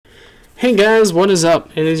Hey guys, what is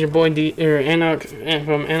up? It is your boy Anok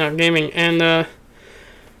from Anok Gaming, and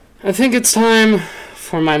I think it's time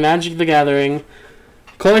for my Magic the Gathering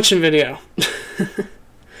collection video.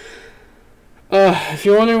 If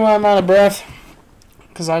you're wondering why I'm out of breath,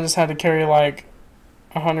 because I just had to carry like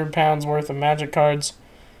 100 pounds worth of Magic cards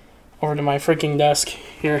over to my freaking desk.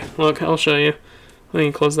 Here, look, I'll show you. Let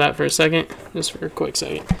me close that for a second, just for a quick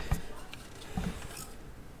second.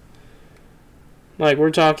 Like,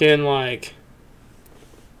 we're talking, like,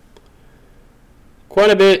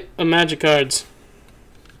 quite a bit of Magic cards.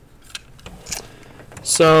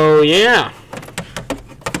 So, yeah.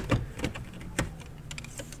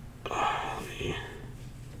 Oh,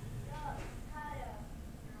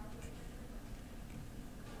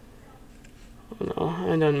 no,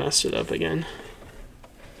 I done messed it up again.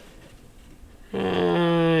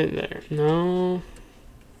 Right there. No.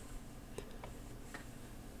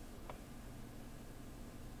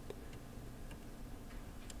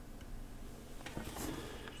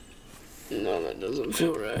 No, that doesn't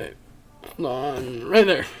feel right. Hold on. Right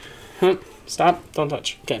there. Stop. Don't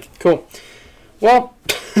touch. Okay, cool. Well,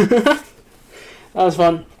 that was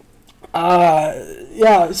fun.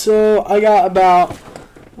 Yeah, so I got about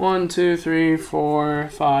 1, 2, 3, 4,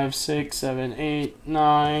 5, 6, 7, 8,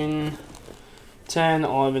 9, 10,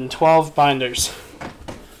 11, 12 binders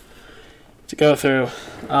to go through.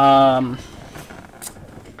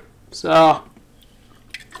 So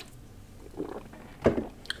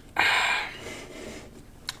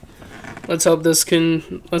let's hope this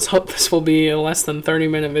will be a less than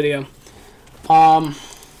 30-minute video. I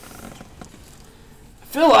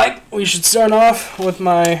feel like we should start off with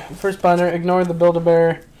my first binder. Ignore the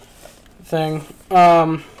Build-A-Bear thing.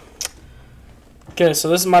 Okay, so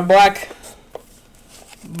this is my black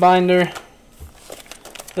binder.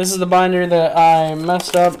 This is the binder that I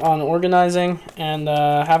messed up on organizing and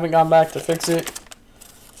haven't gone back to fix it.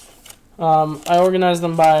 I organized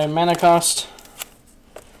them by mana cost.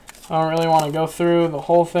 I don't really want to go through the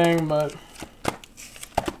whole thing, but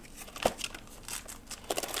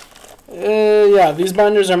yeah, these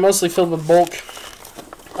binders are mostly filled with bulk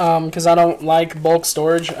because I don't like bulk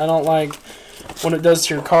storage. I don't like what it does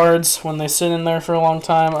to your cards when they sit in there for a long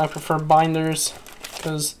time. I prefer binders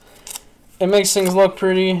because it makes things look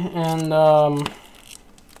pretty, and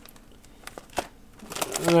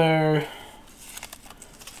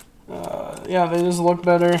yeah, they just look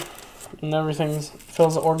better and everything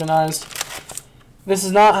feels organized. This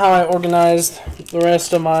is not how I organized the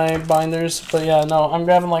rest of my binders, but yeah, no, I'm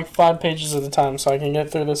grabbing like 5 pages at a time so I can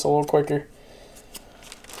get through this a little quicker.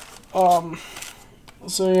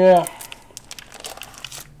 So yeah.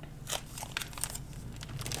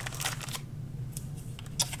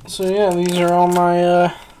 So yeah, these are all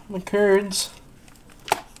my my cards.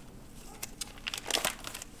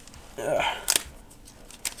 Yeah.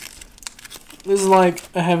 This is like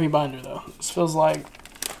a heavy binder though. This feels like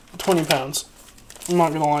 20 pounds. I'm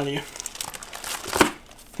not gonna lie to you. I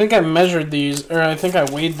think I measured these, or I think I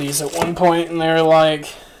weighed these at one point, and they're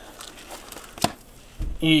like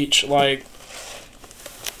each like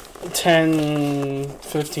 10,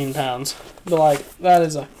 15 pounds. But like, that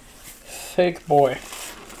is a thick boy.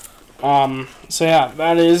 So yeah,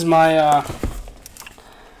 that is my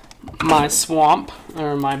my swamp,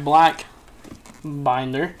 or my black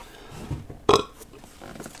binder.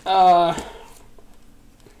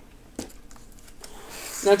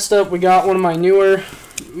 Next up, we got one of my newer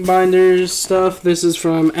binders stuff. This is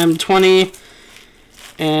from M20,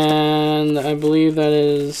 and I believe that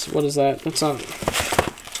is, what is that? That's not,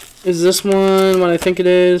 is this one what I think it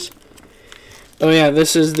is? Oh yeah,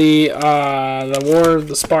 this is the War of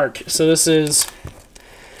the Spark. So this is,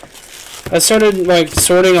 I started like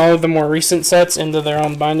sorting all of the more recent sets into their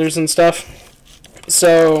own binders and stuff.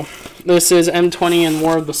 So this is M20 and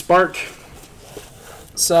War of the Spark.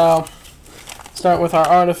 So start with our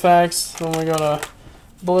artifacts, then we go to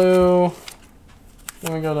blue,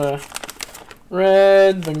 then we go to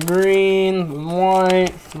red, the green, the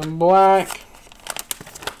white, the black.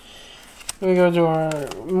 Then we go to our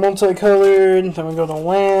multicolored, then we go to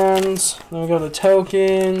lands, then we go to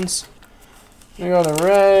tokens, then we go to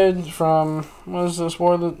red from, what is this,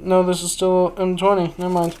 no, this is still M20,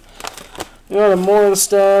 never mind. We go to more of the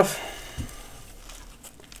stuff.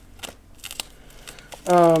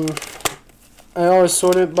 I always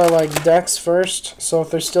sort it by like decks first, so if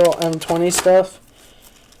there's still M20 stuff,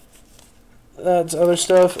 that's other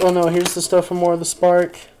stuff. Oh no, here's the stuff from War of the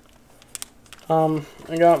Spark. I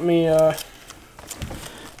got me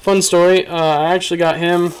fun story. I actually got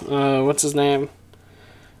him. What's his name?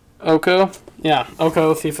 Oko. Yeah,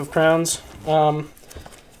 Oko, Thief of Crowns. I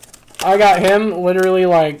got him literally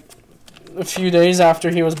like a few days after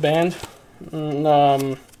he was banned. And,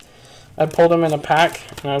 I pulled him in a pack,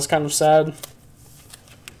 and I was kind of sad.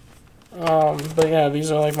 But yeah,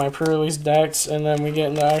 these are like my pre-release decks, and then we get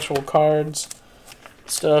into actual cards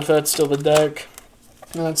stuff. That's still the deck.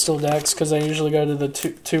 And that's still decks, because I usually go to the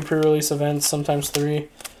two pre-release events, sometimes 3.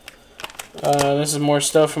 This is more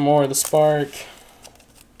stuff from War of the Spark.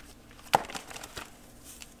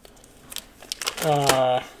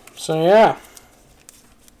 So yeah.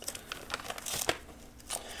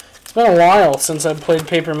 It's been a while since I played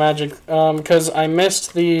Paper Magic, because I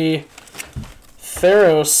missed the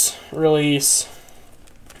Theros release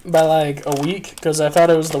by like a week, because I thought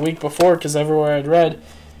it was the week before, because everywhere I'd read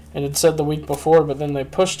and it said the week before, but then they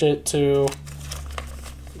pushed it to,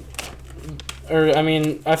 or I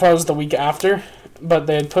mean, I thought it was the week after, but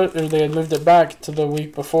they had moved it back to the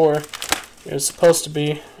week before it was supposed to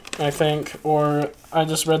be, I think, or I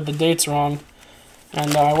just read the dates wrong,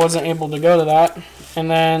 and I wasn't able to go to that. And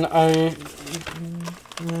then I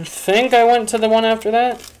think I went to the one after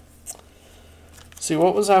that. Let's see,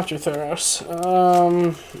 what was after Theros? I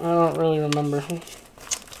don't really remember.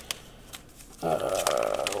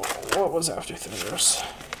 What was after Theros?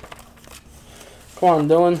 Come on,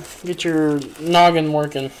 Dylan. Get your noggin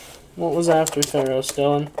working. What was after Theros,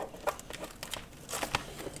 Dylan?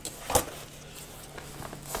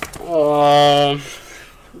 I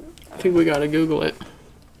think we gotta Google it.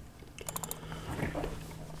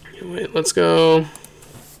 Wait, let's go.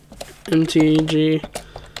 MTG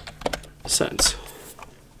sets.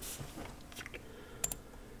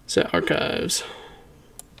 Set archives.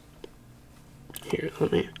 Here,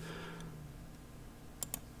 let me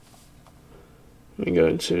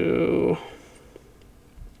go to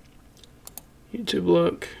YouTube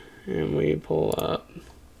Look, and we pull up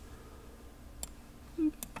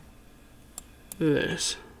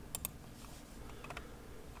this.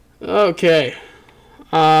 Okay.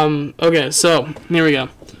 Okay, so here we go.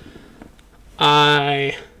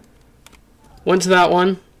 I went to that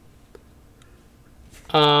one.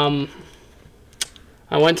 I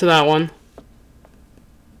went to that one.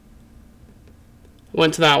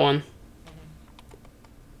 Went to that one.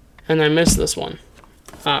 And I missed this one.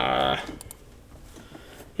 Yeah,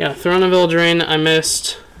 Throne of Eldraine I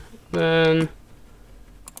missed. Then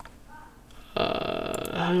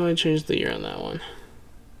how do I change the year on that one?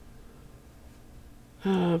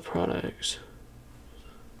 Products.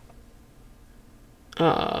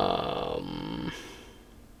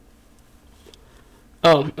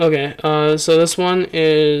 Oh, okay. So this one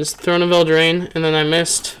is Throne of Eldraine, and then I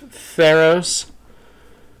missed Theros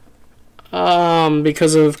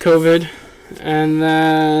because of COVID, and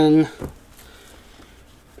then,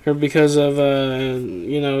 or because of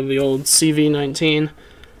you know, the old CV-19,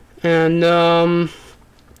 and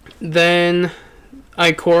then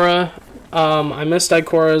Ikora. I missed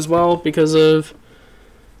Ikora as well because of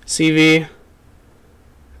CV,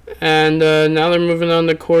 and now they're moving on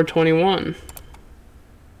to Core 21.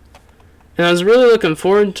 And I was really looking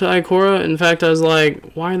forward to Ikora. In fact, I was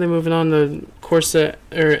like, why are they moving on to Core Set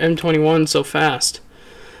or M21 so fast?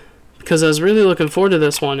 Because I was really looking forward to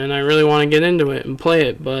this one, and I really want to get into it and play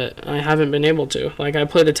it, but I haven't been able to. Like, I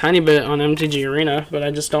played a tiny bit on MTG Arena, but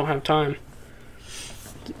I just don't have time.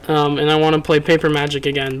 And I want to play Paper Magic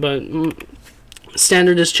again, but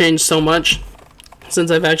Standard has changed so much since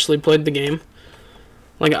I've actually played the game.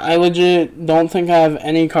 Like, I legit don't think I have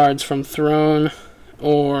any cards from Throne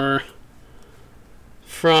or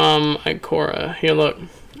from Ikora. Here, look.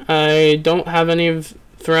 I don't have any of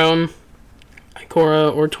Throne,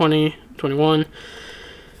 Ikora, or 2021.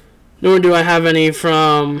 Nor do I have any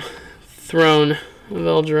from Throne of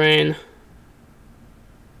Eldraine.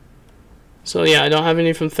 So yeah, I don't have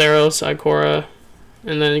any from Theros, Ikora,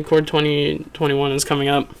 and then Core 2021 is coming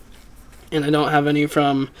up. And I don't have any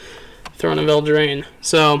from Throne of Eldraine.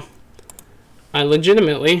 So I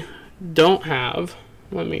legitimately don't have,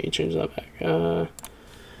 let me change that back,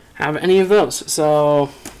 have any of those. So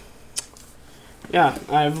yeah,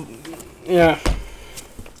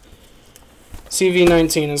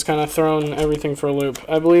 CV-19 has kind of thrown everything for a loop.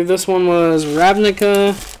 I believe this one was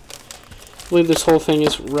Ravnica. I believe this whole thing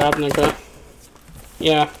is Ravnica.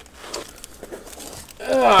 Yeah.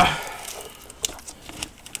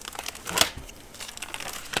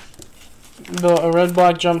 Built a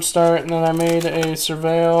red-black jumpstart, and then I made a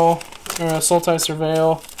Surveil, or a Sultai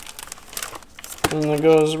Surveil. And it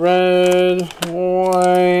goes red,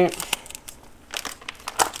 white.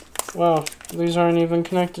 Wow, these aren't even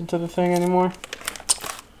connected to the thing anymore.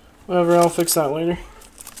 Whatever, I'll fix that later.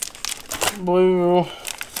 Blue.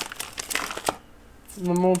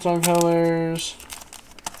 The multicolors.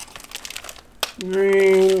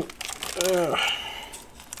 Green.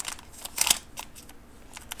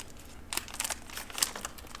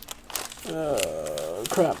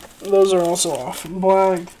 those are also off.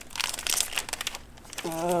 Black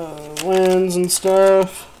lands and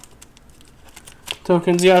stuff.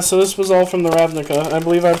 Tokens, yeah, so this was all from the Ravnica. I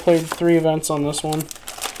believe I played 3 events on this one.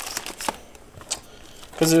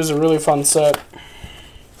 Because it was a really fun set.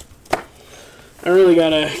 I really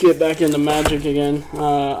gotta get back into Magic again.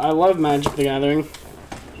 I love Magic the Gathering.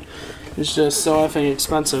 It's just so effing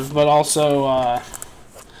expensive, but also, I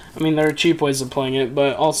mean, there are cheap ways of playing it,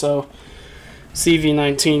 but also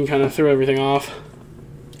CV19 kind of threw everything off.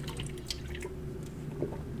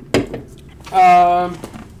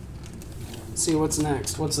 Let's see, what's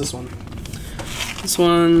next? What's this one? This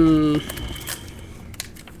one...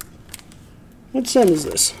 What set is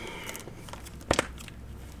this?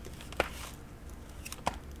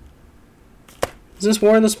 Is this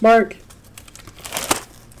War of the Spark?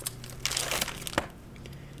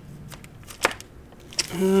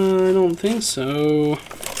 I don't think so.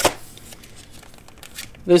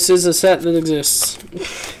 This is a set that exists.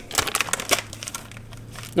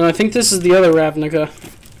 No, I think this is the other Ravnica.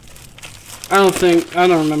 I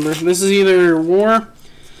don't remember. This is either War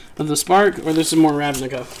of the Spark or this is more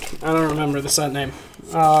Ravnica. I don't remember the set name.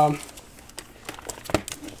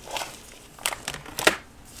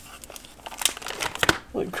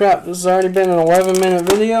 Holy crap, this has already been an 11-minute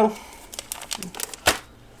video.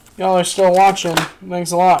 Y'all are still watching.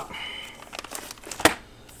 Thanks a lot.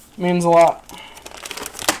 Means a lot.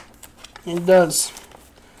 It does.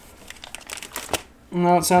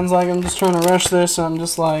 Now it sounds like I'm just trying to rush this. I'm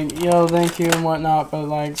just like, yo, thank you and whatnot. But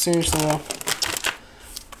like, seriously though.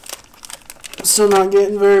 Still not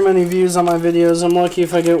getting very many views on my videos. I'm lucky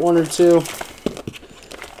if I get 1 or 2.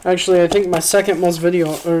 Actually, I think my second most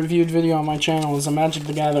viewed video on my channel is a Magic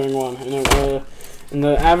the Gathering one. And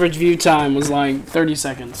the average view time was like 30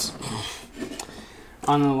 seconds.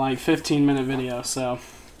 On a like 15-minute video, so.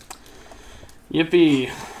 Yippee.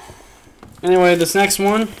 Anyway, this next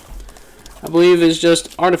one, I believe, is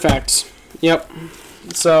just artifacts. Yep.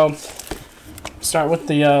 So, start with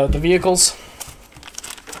the vehicles.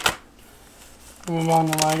 Move on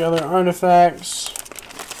to like other artifacts.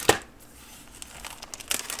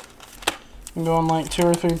 I'm going like 2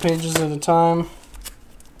 or 3 pages at a time,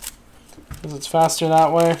 because it's faster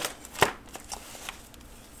that way.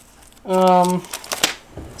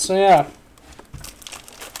 So yeah.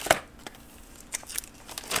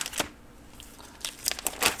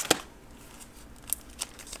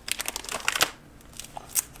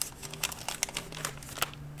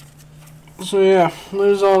 So yeah,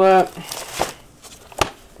 there's all that.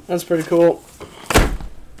 That's pretty cool.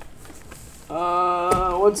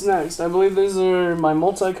 What's next? I believe these are my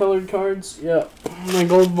multicolored cards. Yeah, my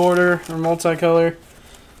gold border or multicolor.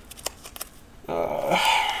 I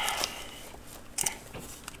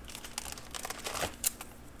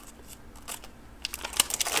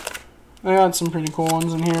got some pretty cool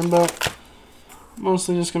ones in here, but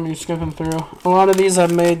mostly just gonna be skipping through. A lot of these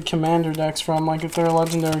I've made commander decks from, like if they're a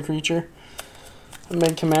legendary creature. I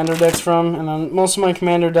made commander decks from, and then most of my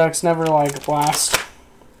commander decks never like last.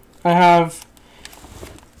 I have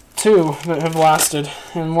 2 that have lasted,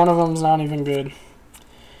 and one of them's not even good.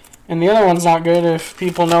 And the other one's not good if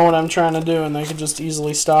people know what I'm trying to do and they could just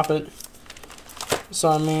easily stop it. So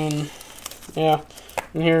I mean, yeah.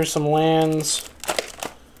 And here's some lands.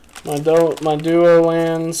 My duo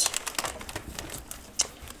lands.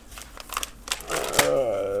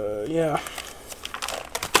 Yeah.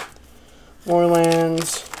 More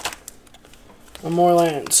lands. And more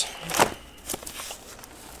lands.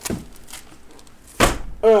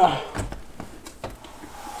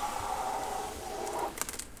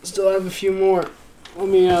 Still have a few more. Let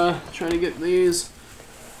me try to get these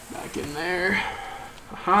back in there.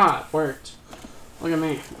 Aha, it worked. Look at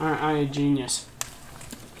me. I'm a genius.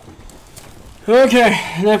 Okay,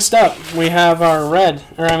 next up we have our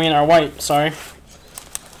our white, sorry.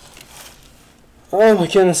 Oh my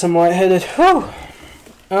goodness, I'm white-headed. Whew.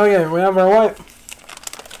 Okay, we have our white.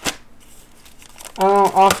 I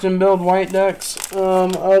don't often build white decks. I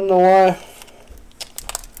don't know why.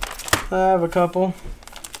 I have a couple.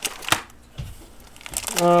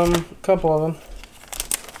 A couple of them.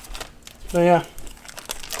 But yeah.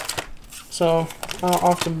 So, I don't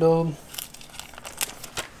often build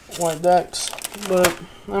white decks. But,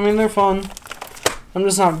 I mean, they're fun. I'm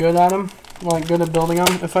just not good at them. Like, good at building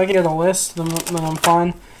them. If I can get a list, then I'm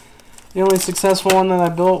fine. The only successful one that I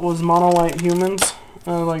built was mono white humans.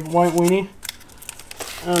 Like, white weenie.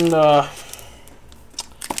 And,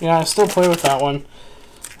 yeah, I still play with that one.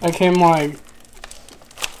 I came,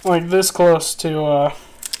 like this close to,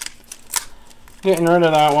 getting rid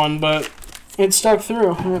of that one, but it stuck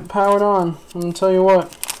through. It powered on. I'm gonna tell you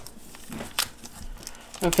what.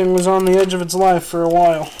 That thing was on the edge of its life for a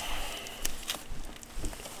while.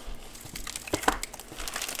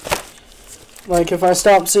 Like, if I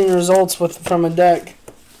stop seeing results from a deck,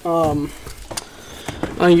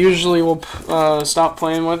 I usually will stop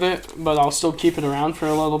playing with it, but I'll still keep it around for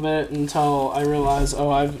a little bit until I realize, oh,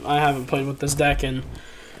 I haven't played with this deck in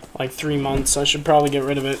like 3 months. I should probably get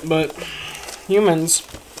rid of it. But humans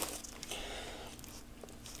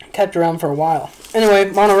kept around for a while.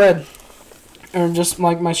 Anyway, mono red, or just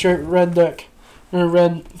like my shirt, red deck, or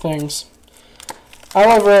red things. I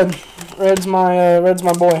love red. Red's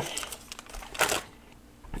my boy.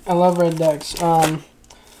 I love red decks.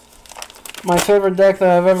 My favorite deck that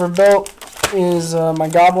I've ever built is my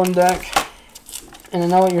Goblin deck. And I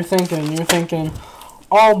know what you're thinking. You're thinking,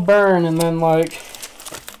 all burn and then like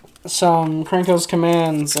some Krenko's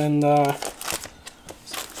Commands and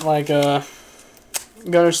like a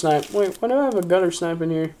Gutter Snipe. Wait, why do I have a Gutter Snipe in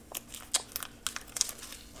here?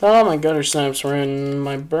 I thought all my Gutter Snipes were in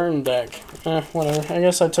my burn deck. Whatever. I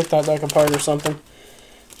guess I took that deck apart or something.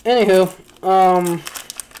 Anywho,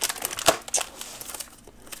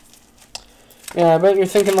 yeah, I bet you're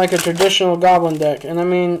thinking like a traditional Goblin deck. And I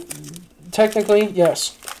mean, technically,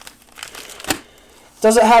 yes.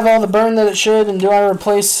 Does it have all the burn that it should? And do I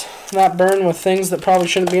replace that burn with things that probably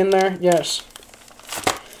shouldn't be in there? Yes.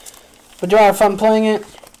 But do I have fun playing it?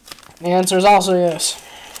 The answer is also yes.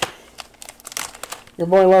 Your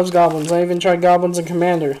boy loves Goblins. I even tried Goblins in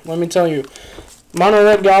Commander. Let me tell you. Mono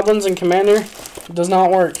red Goblins in Commander does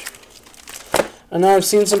not work. I know I've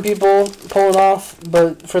seen some people pull it off,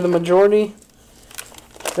 but for the majority,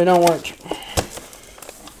 they don't work.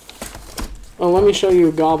 Well, let me show you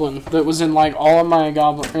a Goblin that was in like all of my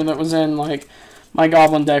Goblin, or that was in like my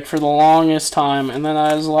Goblin deck for the longest time, and then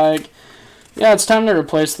I was like, yeah, it's time to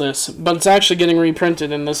replace this. But it's actually getting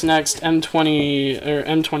reprinted in this next M20 or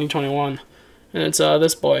M2021, and it's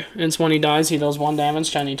this boy. It's when he dies, he does 1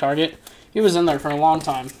 damage to any target. He was in there for a long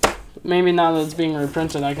time. Maybe now that it's being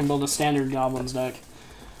reprinted, I can build a standard Goblins deck.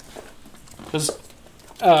 Because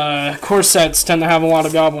core sets tend to have a lot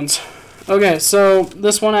of Goblins. Okay, so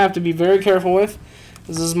this one I have to be very careful with.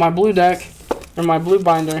 This is my blue deck, or my blue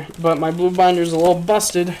binder, but my blue binder is a little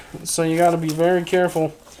busted, so you got to be very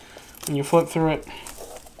careful when you flip through it.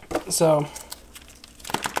 So,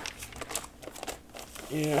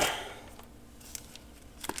 yeah.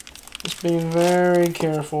 Just be very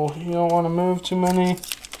careful. You don't want to move too many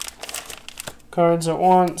cards at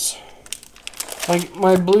once. Like,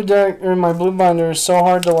 my blue deck, or my blue binder is so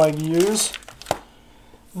hard to, like, use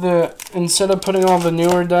that instead of putting all the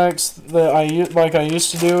newer decks that I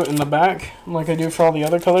used to do in the back, like I do for all the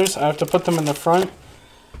other colors, I have to put them in the front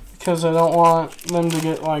because I don't want them to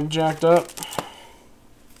get, like, jacked up.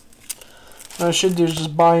 What I should do is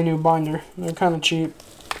just buy a new binder. They're kind of cheap,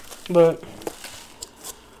 but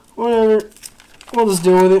whatever. We'll just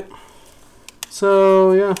deal with it.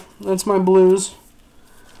 So, yeah, that's my blues.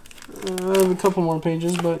 I have a couple more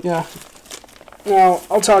pages, but yeah. Now,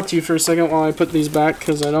 I'll talk to you for a second while I put these back,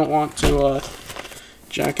 because I don't want to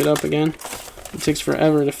jack it up again. It takes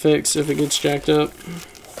forever to fix if it gets jacked up.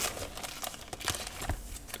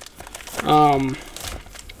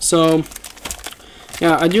 So,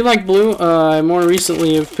 yeah, I do like blue. I more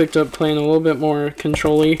recently have picked up playing a little bit more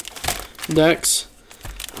control-y decks.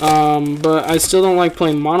 But I still don't like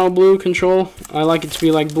playing mono blue control. I like it to be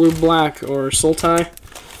like blue-black or Sultai.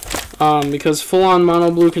 Because full-on mono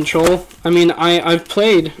blue control, I mean, I've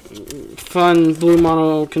played fun blue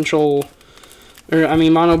mono control, or I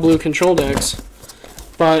mean mono blue control decks,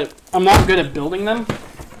 but I'm not good at building them,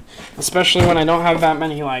 especially when I don't have that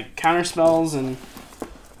many like counter spells and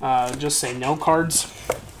just say no cards.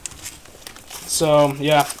 So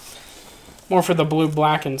yeah, more for the blue,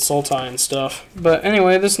 black, and Sultai and stuff. But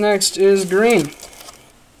anyway, this next is green.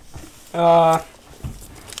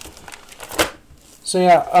 So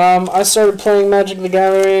yeah, I started playing Magic the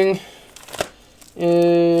Gathering.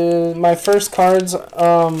 My first cards,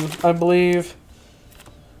 I believe,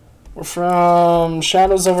 were from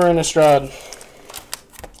Shadows over Innistrad.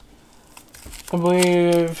 I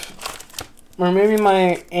believe, or maybe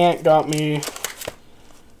my aunt got me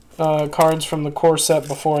cards from the core set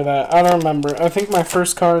before that. I don't remember. I think my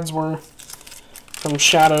first cards were from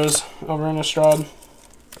Shadows over Innistrad,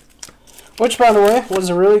 which, by the way, was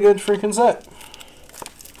a really good freaking set.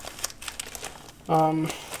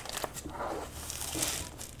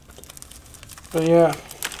 But yeah,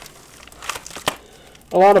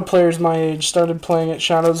 a lot of players my age started playing at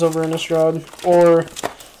Shadows over Innistrad, or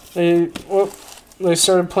they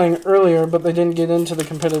started playing earlier, but they didn't get into the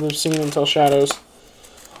competitive scene until Shadows.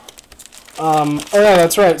 Oh yeah,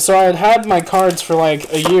 that's right. So I had my cards for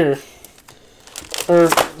like a year, or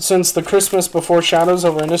since the Christmas Before Shadows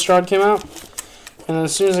over Innistrad came out. And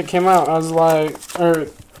as soon as it came out, I was like,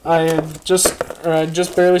 I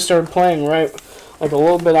just barely started playing, right? Like a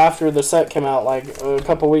little bit after the set came out, like a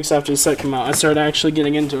couple weeks after the set came out, I started actually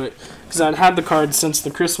getting into it. Because I'd had the cards since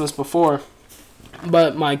the Christmas before.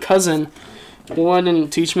 But my cousin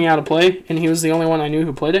wouldn't teach me how to play, and he was the only one I knew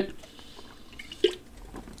who played it.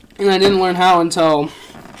 And I didn't learn how until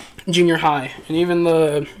junior high. And even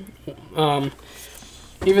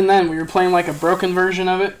then, we were playing like a broken version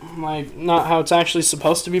of it. Like, not how it's actually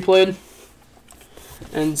supposed to be played.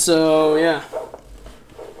 And so, yeah.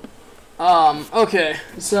 Okay,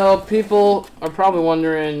 so people are probably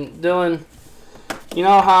wondering, Dylan, you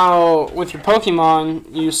know how with your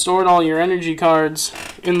Pokemon, you stored all your energy cards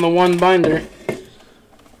in the one binder?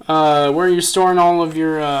 Where are you storing all of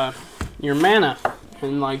your mana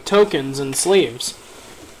and like tokens and sleeves?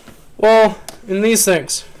 Well, in these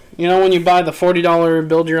things. You know when you buy the $40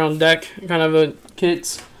 build your own deck kind of a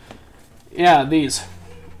kits? Yeah, these.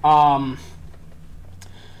 I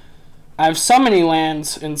have so many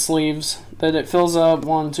lands and sleeves that it fills up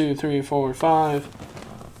 1, 2, 3, 4, 5,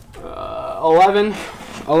 11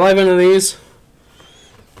 of these.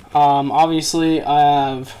 Obviously I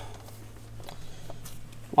have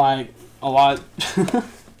like a lot.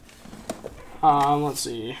 Let's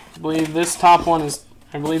see. I believe this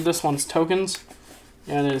one's tokens.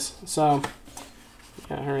 Yeah, it is. So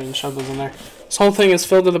yeah, I already shoved those in there. This whole thing is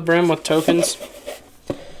filled to the brim with tokens.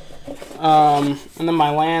 And then my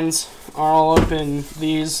lands are all up in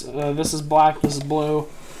these. This is black, this is blue.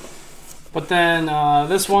 But then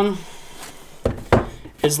this one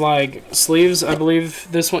is like sleeves. I believe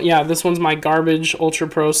this one, yeah, this one's my garbage Ultra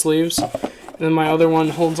Pro sleeves. And then my other one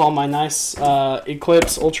holds all my nice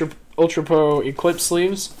Eclipse, Ultra Pro Eclipse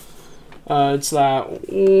sleeves. It's that,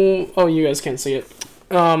 oh, you guys can't see it.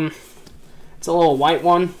 It's a little white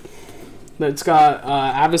one that's got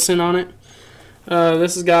Avacyn on it.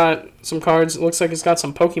 This has got some cards. It looks like it's got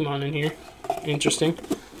some Pokemon in here. Interesting.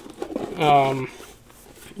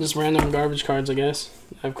 Just random garbage cards, I guess,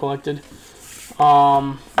 I've collected.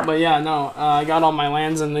 But yeah, no, I got all my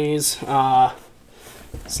lands in these. So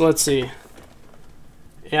let's see.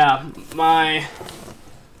 Yeah, my...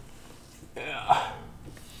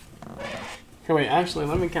 Here, wait, actually,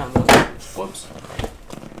 let me count those. Whoops.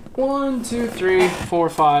 1, 2, 3, 4,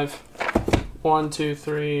 5. 1, 2,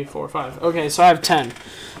 3, 4, 5. Okay, so I have 10.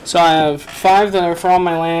 So I have 5 that are for all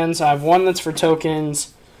my lands. I have 1 that's for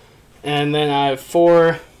tokens. And then I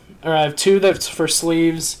have 2 that's for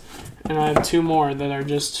sleeves. And I have 2 more that are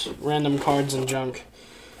just random cards and junk.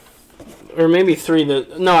 Or maybe 3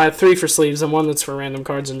 that... No, I have 3 for sleeves and 1 that's for random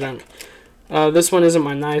cards and junk. This one isn't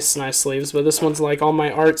my nice sleeves, but this one's like all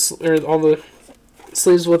my arts, or all the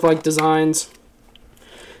sleeves with like designs.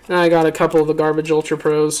 And I got a couple of the garbage Ultra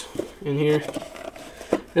Pros in here.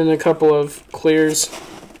 And a couple of clears.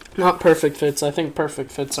 Not perfect fits. I think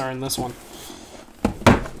perfect fits are in this one.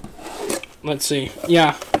 Let's see.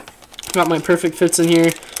 Yeah. Got my perfect fits in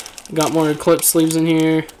here. Got more Eclipse sleeves in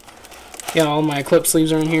here. Yeah, all my Eclipse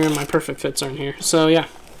sleeves are in here and my perfect fits are in here. So yeah.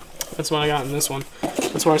 That's what I got in this one.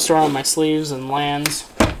 That's where I store all my sleeves and lands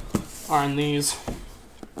are in these.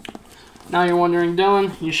 Now you're wondering,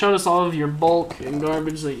 Dylan, you showed us all of your bulk and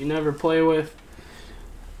garbage that you never play with.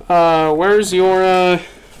 Where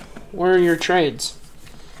are your trades?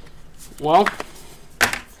 Well,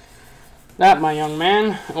 that, my young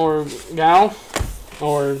man, or gal,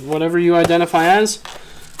 or whatever you identify as,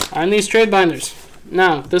 are in these trade binders.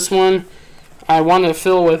 Now, this one I want to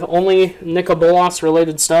fill with only Nicol Bolas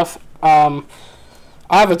related stuff.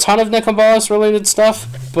 I have a ton of Nicol Bolas related stuff,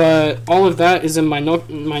 but all of that is in my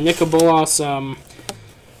Nicol Bolas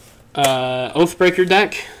Oathbreaker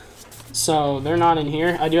deck, so they're not in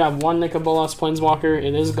here. I do have 1 Nicol Bolas Planeswalker.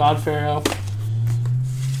 It is God Pharaoh.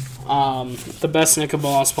 The best Nicol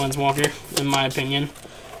Bolas Planeswalker, in my opinion.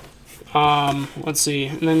 Let's see.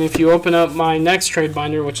 And then if you open up my next trade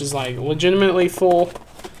binder, which is like legitimately full,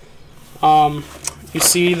 you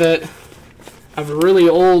see that I have a really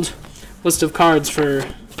old list of cards for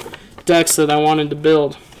decks that I wanted to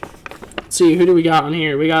build. Let's see, who do we got on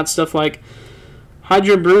here? We got stuff like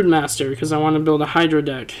Hydra Broodmaster, because I want to build a Hydra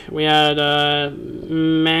deck. We had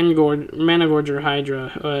Managorger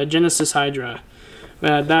Hydra, Genesis Hydra. We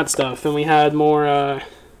had that stuff. And we had more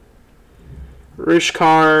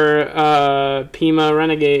Rishkar, Pima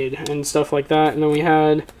Renegade, and stuff like that. And then we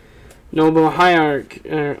had Noble Hierarch,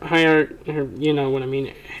 you know what I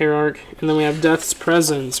mean, Hierarch. And then we have Death's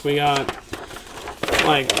Presence. We got,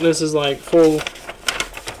 like, this is like full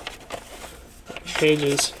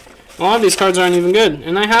pages. A lot of these cards aren't even good,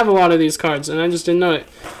 and I have a lot of these cards, and I just didn't know it.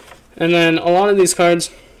 And then a lot of these cards,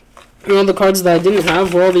 the cards that I didn't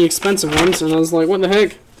have were all the expensive ones, and I was like, what the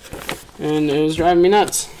heck? And it was driving me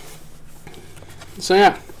nuts. So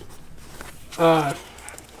yeah.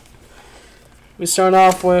 We start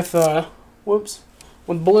off with, with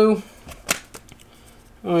blue.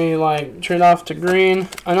 We trade off to green.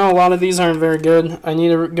 I know a lot of these aren't very good. I need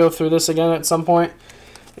to go through this again at some point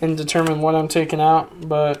and determine what I'm taking out,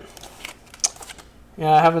 but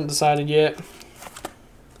yeah, I haven't decided yet,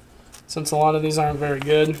 since a lot of these aren't very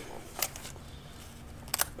good.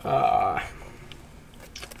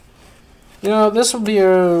 This would be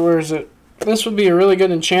a, This would be a really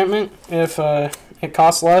good enchantment if it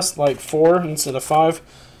costs less, like 4 instead of 5.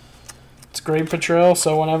 It's Grave Patrol,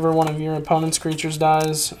 so whenever one of your opponent's creatures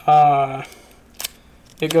dies,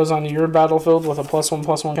 it goes onto your battlefield with a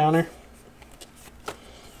 +1/+1 counter.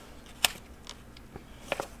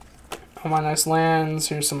 All my nice lands.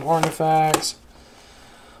 Here's some artifacts.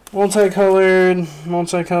 Multicolored, more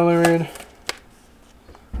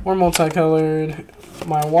multicolored.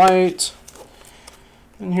 My white.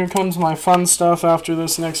 And here comes my fun stuff after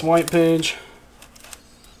this next white page.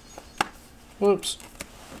 Whoops.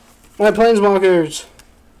 My Planeswalkers.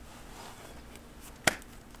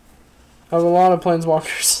 I have a lot of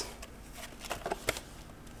Planeswalkers.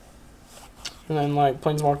 And then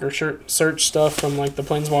Planeswalker search stuff from the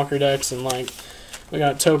Planeswalker decks, and we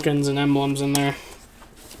got tokens and emblems in there.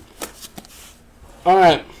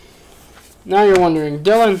 Alright. Now you're wondering,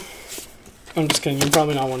 Dylan. I'm just kidding, you're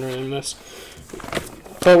probably not wondering this.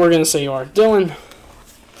 But we're going to say you are. Dylan,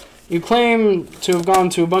 you claim to have gone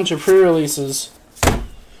to a bunch of pre-releases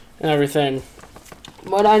and everything,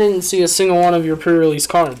 but I didn't see a single one of your pre-release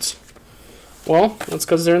cards. Well, that's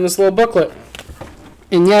because they're in this little booklet.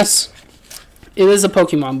 And yes, it is a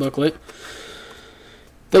Pokemon booklet.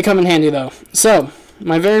 They come in handy, though. So,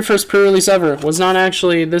 my very first pre-release ever was not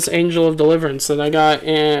actually this Angel of Deliverance that I got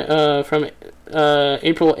from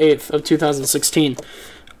April 8th of 2016.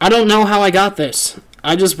 I don't know how I got this.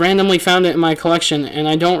 I just randomly found it in my collection, and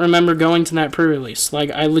I don't remember going to that pre-release.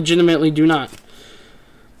 I legitimately do not.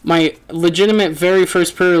 My legitimate very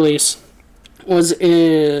first pre-release was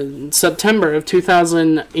in September of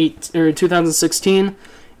 2016.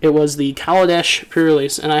 It was the Kaladesh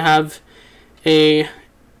pre-release, and I have a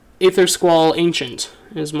Aether Squall Ancient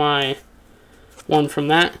is my one from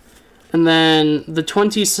that. And then the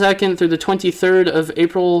 22nd through the 23rd of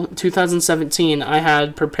April 2017, I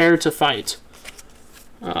had Prepare to Fight,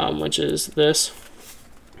 which is this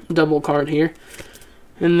double card here.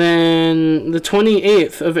 And then the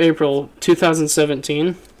 28th of April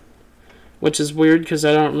 2017, which is weird because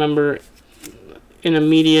I don't remember an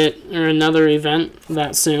immediate or another event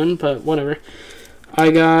that soon, but whatever.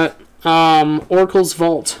 I got Oracle's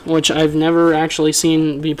Vault, which I've never actually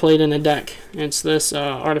seen be played in a deck. It's this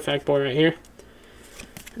artifact board right here.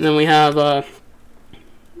 And then we have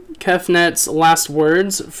Kefnet's Last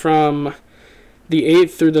Words from the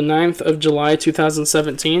 8th through the 9th of July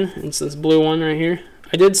 2017. It's this blue one right here.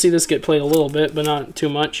 I did see this get played a little bit, but not too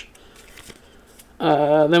much.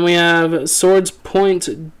 Then we have Swords Point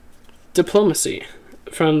Diplomacy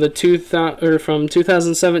from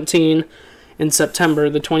 2017 in September,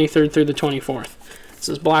 the 23rd through the 24th. It's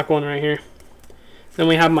this black one right here. Then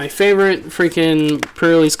we have my favorite freaking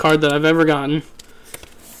pre-release card that I've ever gotten.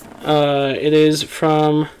 It is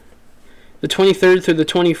from the 23rd through the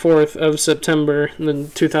 24th of September,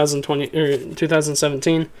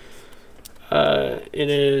 2017. It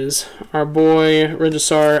is our boy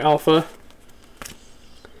Regisaur Alpha.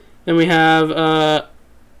 Then we have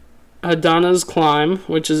Hadana's Climb,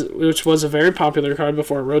 which was a very popular card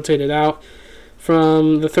before it rotated out,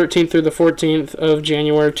 from the 13th through the 14th of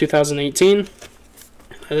January 2018.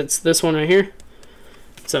 It's this one right here.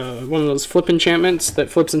 It's one of those flip enchantments that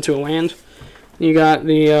flips into a land. You got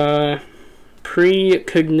the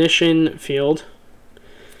Precognition Field.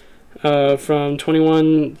 From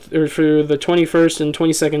 21 or through the 21st and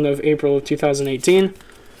 22nd of April of 2018.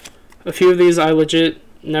 A few of these I legit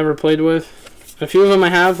never played with. A few of them I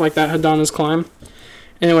have, like that Hadana's Climb.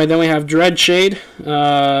 Anyway, then we have Dreadshade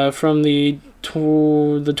from the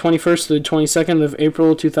 21st to the 22nd of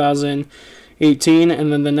April 2018,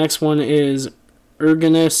 and then the next one is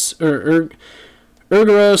Urgoros,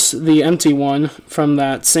 the Empty One, from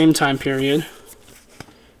that same time period.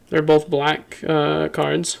 They're both black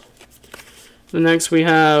cards. The next we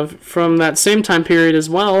have, from that same time period as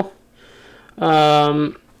well,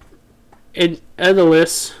 Edalis,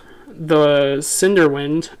 the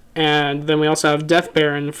Cinderwind, and then we also have Death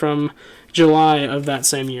Baron from July of that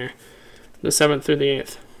same year, the 7th through the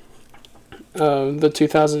 8th of the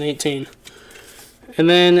 2018. And And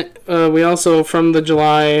then we also, from the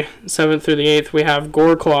July 7th through the 8th, we have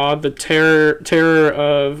Goreclaw, the Terror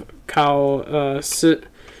of Kal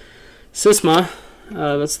Sisma.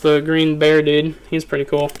 That's the green bear dude. He's pretty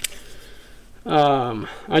cool.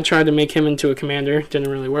 I tried to make him into a commander. Didn't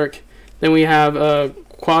really work. Then we have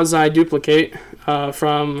Quasi-Duplicate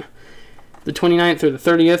from the 29th through the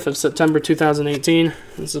 30th of September 2018.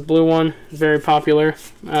 This is a blue one. Very popular.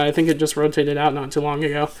 I think it just rotated out not too long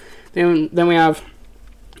ago. Then we have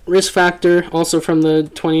Risk Factor, also from the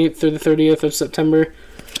 28th through the 30th of September.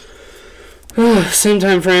 Same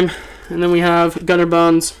time frame. And then we have Gutter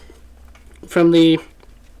Bones from the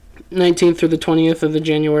 19th through the 20th of the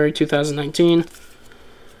January 2019.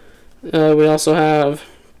 We also have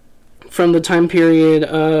from the time period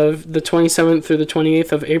of the 27th through the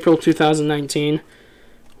 28th of April 2019.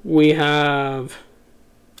 We have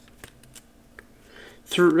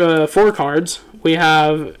 4 cards. We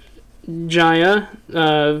have Jaya,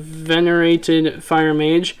 Venerated Fire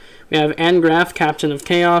Mage. We have Angrath, Captain of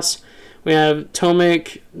Chaos. We have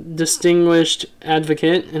Tomek, Distinguished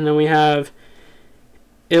Advocate. And then we have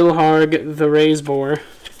Ilharg, the Raiseboar.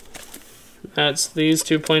 That's these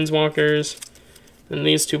 2 Planeswalkers and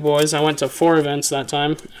these 2 boys. I went to 4 events that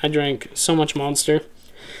time. I drank so much Monster.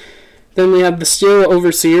 Then we have the Steel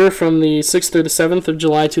Overseer from the 6th through the 7th of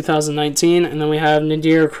July 2019. And then we have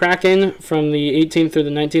Nadir Kraken from the 18th through the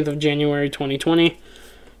 19th of January 2020.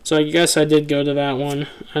 So I guess I did go to that one.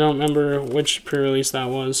 I don't remember which pre-release that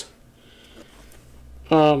was.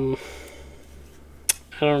 I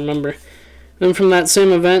don't remember. Then from that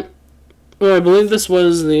same event, I believe this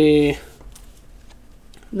was the...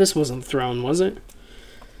 This wasn't Throne, was it?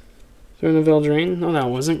 Throne of Eldraine? No, that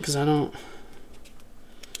wasn't, because I don't...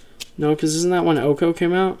 No, because isn't that when Oko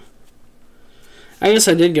came out? I guess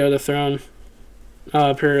I did go to Throne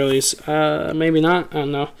pre-release. Maybe not. I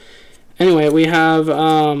don't know. Anyway, we have...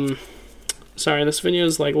 sorry, this video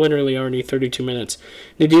is like literally already 32 minutes.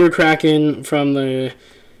 Nadir Kraken from the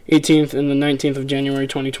 18th and the 19th of January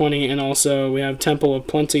 2020. And also we have Temple of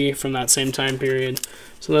Plenty from that same time period.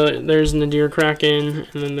 So there's Nadir Kraken,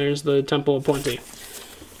 and then there's the Temple of Plenty.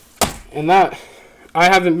 And that... I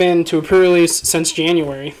haven't been to a pre-release since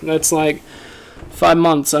January. That's like 5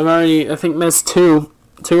 months. I've already, I think, missed two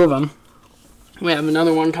of them. We have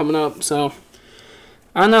another one coming up, so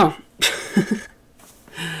I don't know.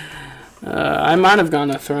 I might have gone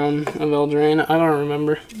to Throne of Eldraine. I don't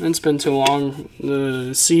remember. It's been too long.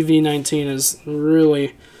 The CV19 has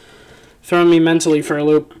really thrown me mentally for a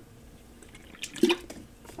loop.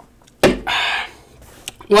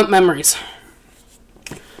 What memories?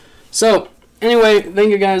 So, anyway,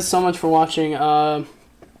 thank you guys so much for watching. I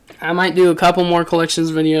might do a couple more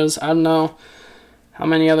collections videos. I don't know how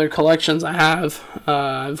many other collections I have.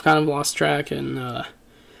 I've kind of lost track and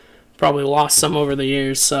probably lost some over the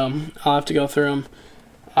years, so I'll have to go through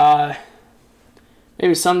them.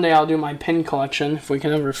 Maybe someday I'll do my pin collection, if we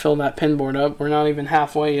can ever fill that pin board up. We're not even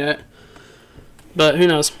halfway yet, but who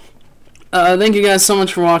knows. Thank you guys so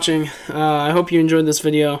much for watching. I hope you enjoyed this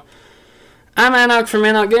video. I'm Anok from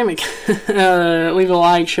Anok Gaming. Leave a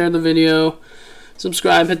like, share the video,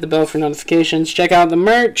 subscribe, hit the bell for notifications, check out the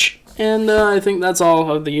merch, and I think that's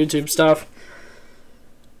all of the YouTube stuff.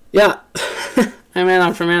 Yeah, I'm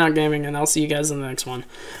Anok from Anok Gaming, and I'll see you guys in the next one.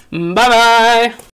 Bye-bye!